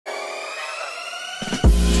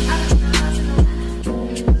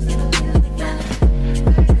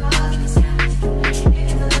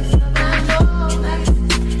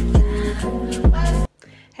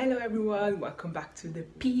everyone, welcome back to the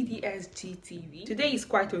PDSG TV. Today is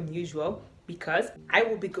quite unusual because I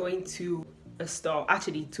will be going to a store,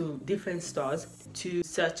 actually to different stores, to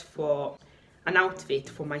search for an outfit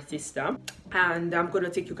for my sister, and I'm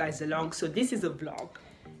gonna take you guys along. So this is a vlog.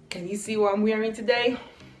 Can you see what I'm wearing today?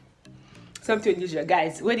 Something unusual,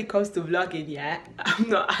 guys. When it comes to vlogging, yeah,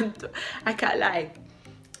 I can't lie,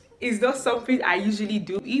 it's not something I usually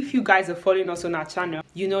do. If you guys are following us on our channel,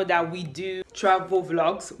 you know that we do travel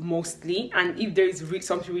vlogs mostly, and if there is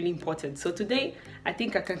something really important. So today I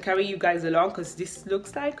think I can carry you guys along because this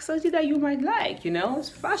looks like something that you might like, you know. It's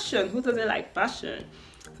fashion. Who doesn't like fashion?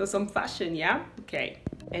 So some fashion, yeah. Okay,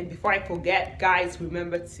 and before I forget, guys,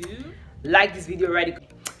 remember to like this video already,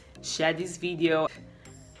 share this video,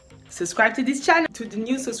 subscribe to this channel. To the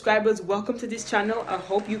new subscribers, welcome to this channel. I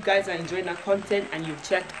hope you guys are enjoying our content and you've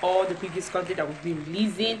checked all the previous content that we've been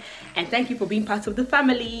releasing, and thank you for being part of the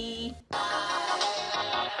family.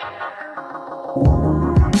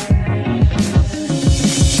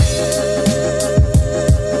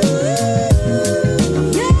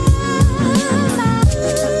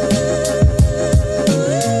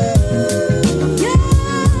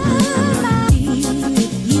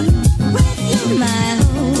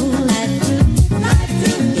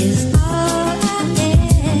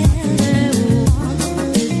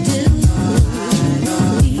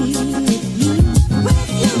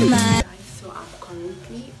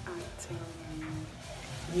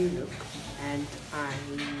 And I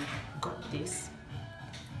got this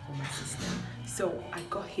for my sister. So I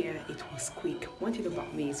got here, it was quick. One thing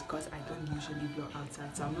about me is because I don't usually vlog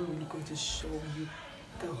outside, so I'm not really going to show you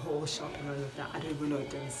the whole shop and all of that. I don't even know if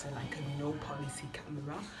there is like a no policy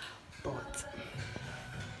camera, but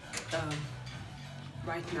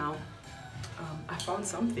right now I found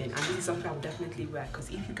something, and this is something I will definitely wear, because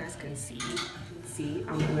if you guys can see,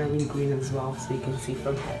 I'm wearing green as well, so you can see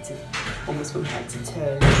from head to, almost from head to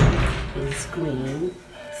toe, it's green.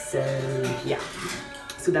 So yeah,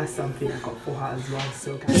 so that's something I got for her as well.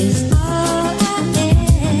 So guys,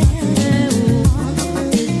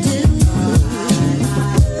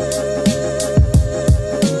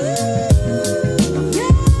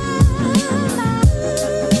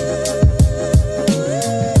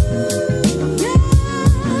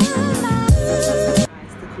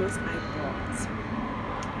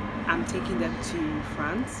 I'm taking them to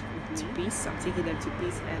France, to Peace. I'm taking them to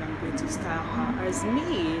Peace, and I'm going to style her as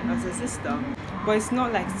me, as a sister. But it's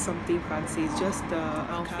not like something fancy, it's just the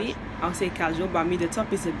outfit. I'll say casual, but I mean the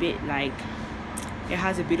top is a bit like, it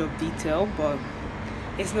has a bit of detail, but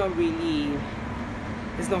it's not really,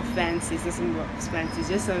 it's not fancy, it's not fancy, it's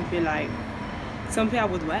just something like, something I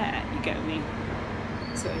would wear, you get me?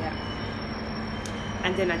 So yeah.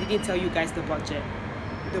 And then I didn't tell you guys the budget.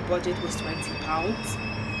 The budget was £20.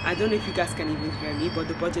 I don't know if you guys can even hear me, but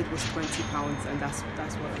the budget was £20, and that's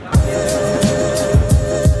what it was.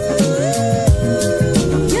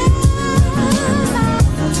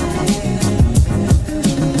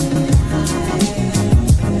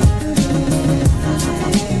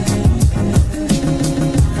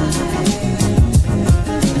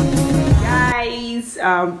 Guys,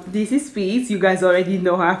 this is Peace. You guys already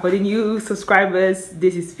know her. For the new subscribers,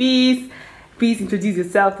 this is Peace. Please introduce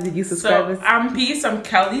yourself to the new subscribers. So, I'm Peace, I'm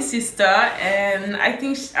Kelly's sister, and I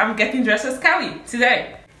think I'm getting dressed as Kelly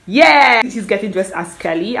today. Yeah, she's getting dressed as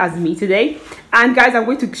Kelly, as me today. And guys, I'm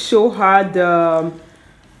going to show her the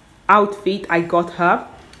outfit I got her.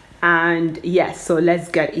 And yes, so let's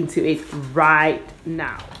get into it right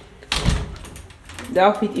now. The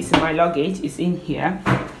outfit is in my luggage, it's in here,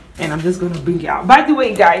 and I'm just going to bring it out. By the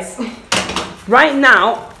way, guys, right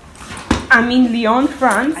now, I'm in Lyon,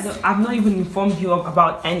 France. I've not even informed you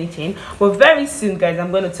about anything, but very soon, guys, I'm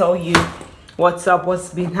going to tell you what's up,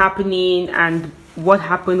 what's been happening, and what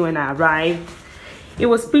happened when I arrived. It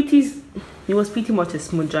was pretty much a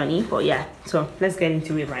smooth journey, but yeah. So let's get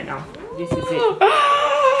into it right now. This is it.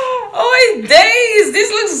 Oh my days! This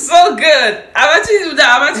looks so good. I'm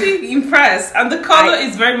actually impressed, and the color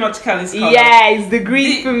is very much Kelly's color. Yeah, it's the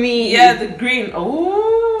green for me. Yeah, the green.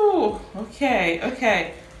 Oh,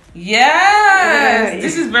 okay. Yes,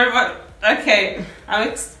 this is very much okay. I'm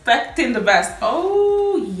expecting the best.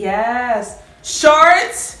 Oh yes,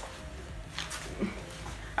 shorts.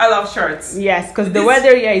 I love shorts. Yes, because the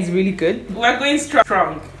weather here is really good. We're going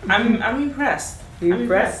strong. I'm impressed. You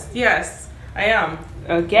impressed? Yes, I am.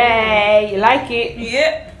 Okay, you like it?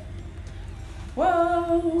 Yeah.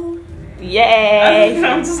 Whoa. Yay!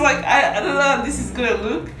 I'm just like I don't know how this is gonna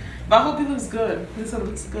look. But I hope it looks good. This one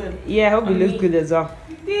looks good. Yeah, I hope it looks good as well.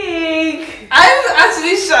 I'm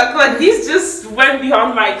actually shocked. Like, this just went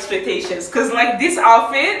beyond my expectations. Because, like, this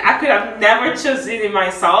outfit, I could have never chosen it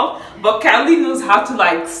myself. But Kelly knows how to,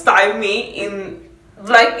 like, style me in...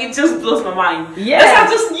 Like, it just blows my mind. Yeah. That's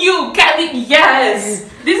I just knew, Kelly, yes.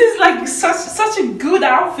 This is, like, such a good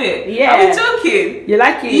outfit. Yeah. Are you joking? You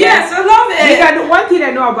like it? Yes, I love it. Because one thing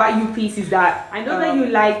I know about you, Peace, is that I know that you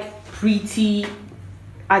like pretty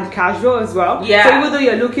and casual as well. Yeah. So even though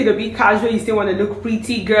you're looking a bit casual, you still want to look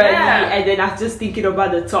pretty girly. Yeah. And then I was just thinking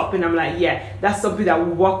about the top, and I'm like, yeah, that's something that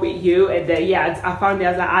will work with you. And then yeah, I found it.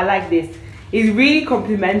 I was like, I like this. It really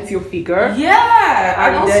complements your figure. Yeah,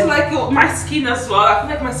 and also then, like my skin as well. I feel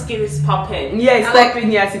like my skin is popping. Yeah, it's and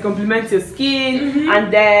popping. Yes, it complements your skin,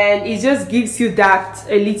 and then it just gives you that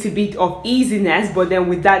a little bit of easiness, but then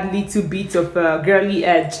with that little bit of girly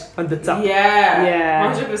edge on the top.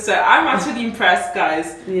 Yeah, 100%. I'm actually impressed,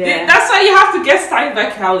 guys. Yeah, that's why you have to get styled by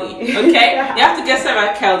Kelly. Okay, you have to get styled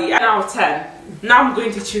by Kelly. And out of 10, now I'm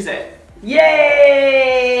going to choose it.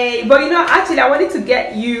 Yay! But you know, actually, I wanted to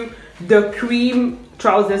get you the cream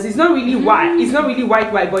trousers. It's not really white. It's not really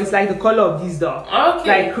white, but it's like the color of this though.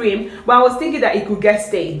 Okay. Like cream. But I was thinking that it could get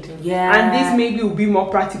stained. Yeah. And this maybe will be more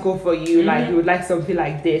practical for you. Like you would like something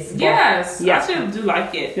like this. But yes. Yeah. Actually, I do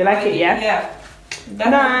like it. You like it, yeah? Yeah.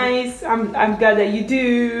 Definitely. Nice. I'm glad that you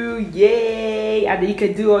do. Yay! And then you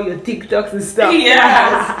can do all your TikToks and stuff.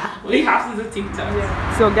 Yes. We have to do TikToks.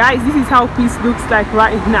 Yeah. So guys, this is how Peace looks like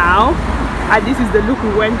right now. And this is the look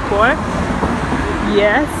we went for.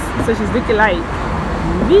 Yes. So she's looking like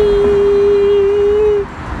me.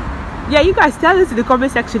 Yeah, you guys tell us in the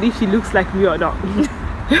comment section if she looks like me or not.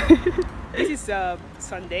 This is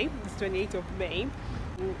Sunday, it's 28th of May.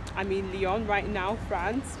 I'm in Lyon right now,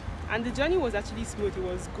 France. And the journey was actually smooth, it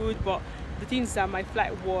was good, but the thing is that my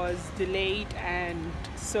flight was delayed, and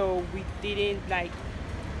so we didn't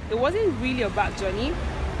it wasn't really a bad journey,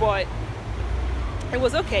 but it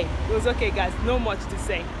was okay. It was okay, guys, no much to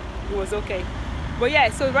say. It was okay. But yeah,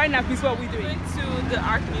 so right now, Peace, what are we doing? We're going to the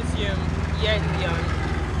art museum here in Lyon.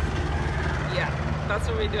 Yeah, that's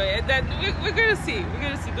what we're doing. And then we're going to see. We're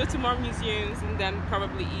going to see, go to more museums and then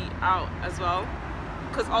probably eat out as well.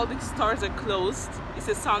 Because all the stores are closed. It's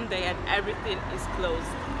a Sunday and everything is closed.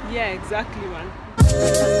 Yeah, exactly, man.